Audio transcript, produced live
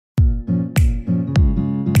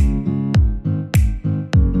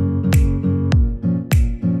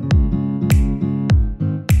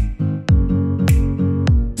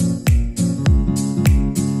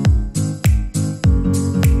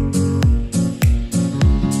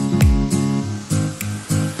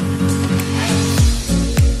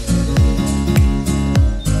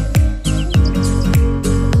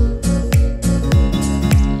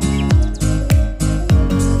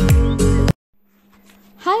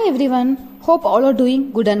everyone, hope all are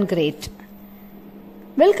doing good and great.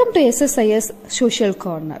 Welcome to SSIS Social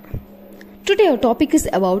Corner. Today our topic is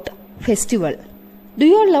about festival. Do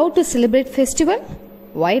you all love to celebrate festival?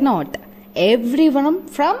 Why not? Everyone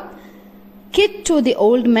from kid to the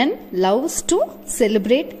old man loves to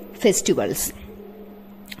celebrate festivals.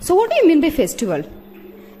 So what do you mean by festival?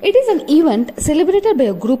 It is an event celebrated by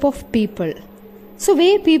a group of people. So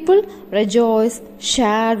where people rejoice,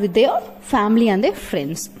 share with their family and their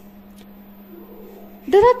friends.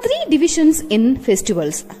 There are three divisions in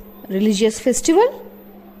festivals: religious festival,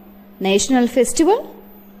 national festival,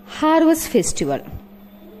 harvest festival.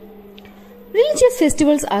 Religious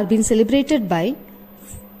festivals are being celebrated by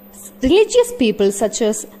religious people such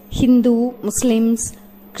as Hindu, Muslims,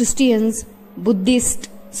 Christians, Buddhists,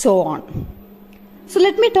 so on. So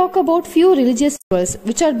let me talk about few religious festivals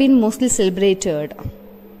which are being mostly celebrated,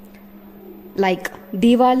 like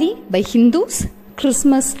Diwali by Hindus,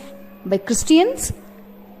 Christmas by Christians,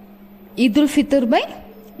 Eid al-Fitr by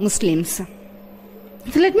Muslims.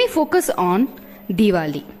 So let me focus on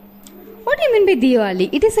Diwali. What do you mean by Diwali?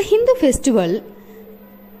 It is a Hindu festival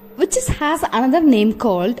which has another name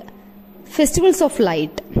called Festivals of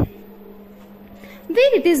Light,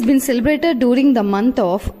 where it has been celebrated during the month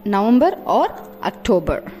of November or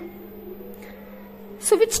October.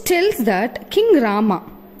 So which tells that King Rama,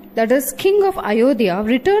 that is King of Ayodhya,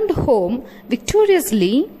 returned home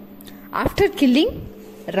victoriously after killing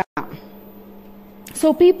Ravana.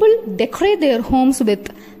 So people decorate their homes with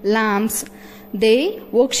lamps, they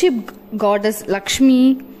worship goddess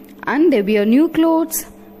Lakshmi, and they wear new clothes,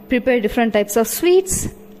 prepare different types of sweets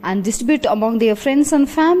and distribute among their friends and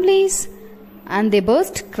families, and they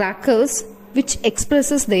burst crackers which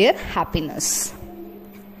expresses their happiness.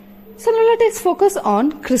 So now let us focus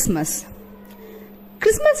on Christmas.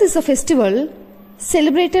 Christmas is a festival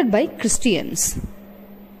celebrated by Christians.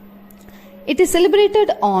 It is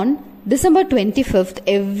celebrated on December 25th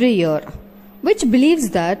every year, which believes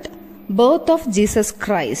that birth of Jesus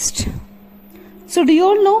Christ. So do you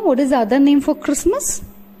all know what is the other name for Christmas?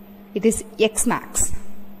 It is Xmas.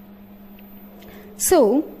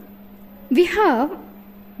 So we have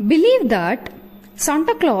believed that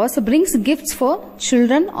Santa Claus brings gifts for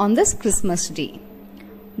children on this Christmas day.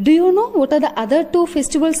 Do you know what are the other two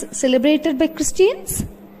festivals celebrated by Christians?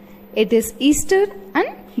 It is Easter and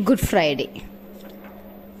Good Friday.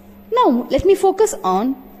 Now let me focus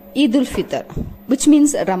on Eid al-Fitr, which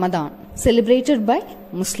means Ramadan, celebrated by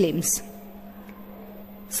Muslims.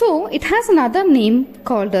 So it has another name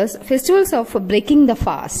called as Festivals of Breaking the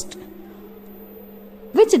Fast,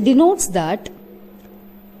 which denotes that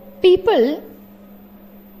people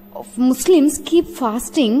of Muslims keep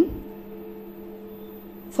fasting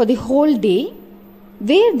for the whole day,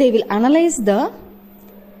 where they will analyze the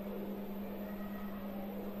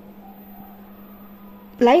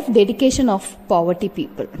life dedication of poverty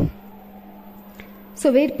people.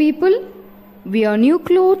 So where people wear new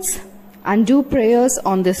clothes and do prayers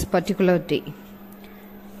on this particular day.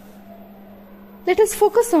 Let us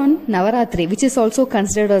focus on Navaratri, which is also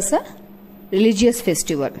considered as a religious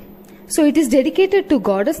festival. So it is dedicated to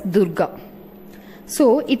goddess Durga.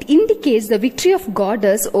 So it indicates the victory of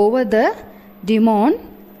goddess over the demon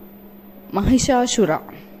Mahishasura.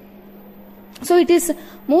 So it is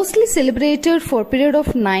mostly celebrated for a period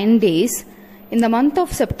of 9 days in the month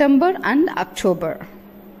of September and October.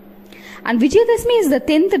 And Vijayadashmi is the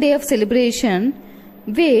 10th day of celebration,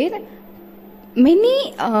 where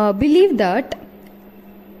many believe that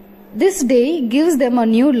this day gives them a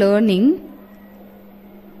new learning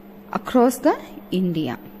across the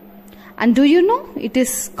India. And do you know it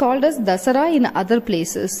is called as Dasara in other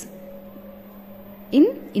places in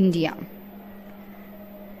India.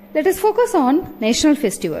 Let us focus on national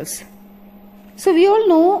festivals. So we all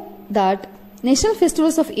know that national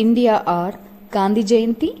festivals of India are Gandhi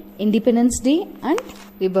Jayanti, Independence Day and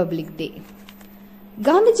Republic Day.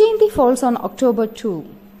 Gandhi Jayanti falls on October 2.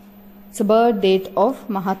 It's the birth date of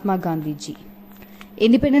Mahatma Gandhi ji.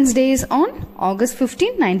 Independence Day is on August 15,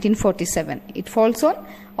 1947. It falls on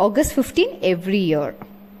August 15 every year.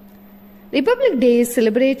 Republic Day is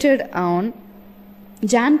celebrated on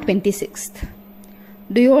Jan 26th.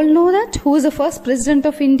 Do you all know that? Who is the first president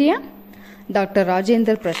of India? Dr.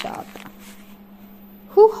 Rajendra Prasad,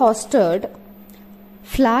 who hosted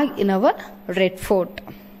flag in our Red Fort.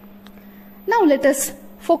 Now let us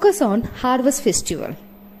focus on Harvest Festival.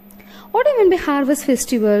 What do you mean by Harvest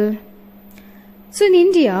Festival? So in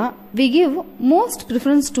India, we give most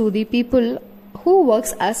preference to the people who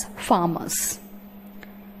works as farmers.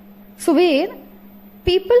 So where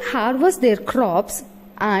people harvest their crops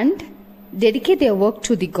and dedicate their work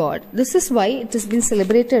to the god. This is why it has been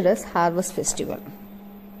celebrated as Harvest Festival.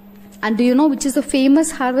 And do you know which is the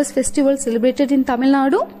famous harvest festival celebrated in Tamil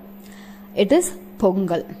Nadu? It is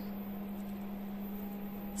Pongal.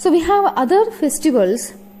 So we have other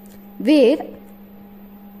festivals where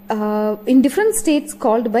in different states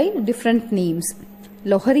called by different names.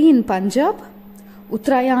 Lohari in Punjab,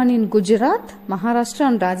 Uttarayan in Gujarat, Maharashtra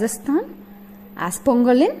and Rajasthan, as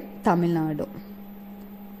Pongal in Tamil Nadu.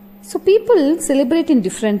 So people celebrate in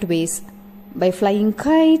different ways by flying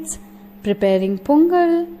kites, preparing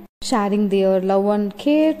Pongal, sharing their love and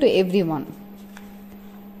care to everyone.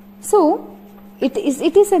 So it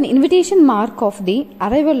is an invitation mark of the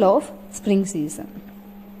arrival of spring season.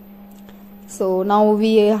 So now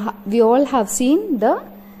we all have seen the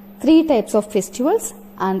 3 types of festivals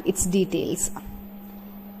and its details.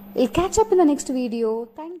 We'll catch up in the next video.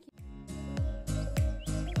 Thank you.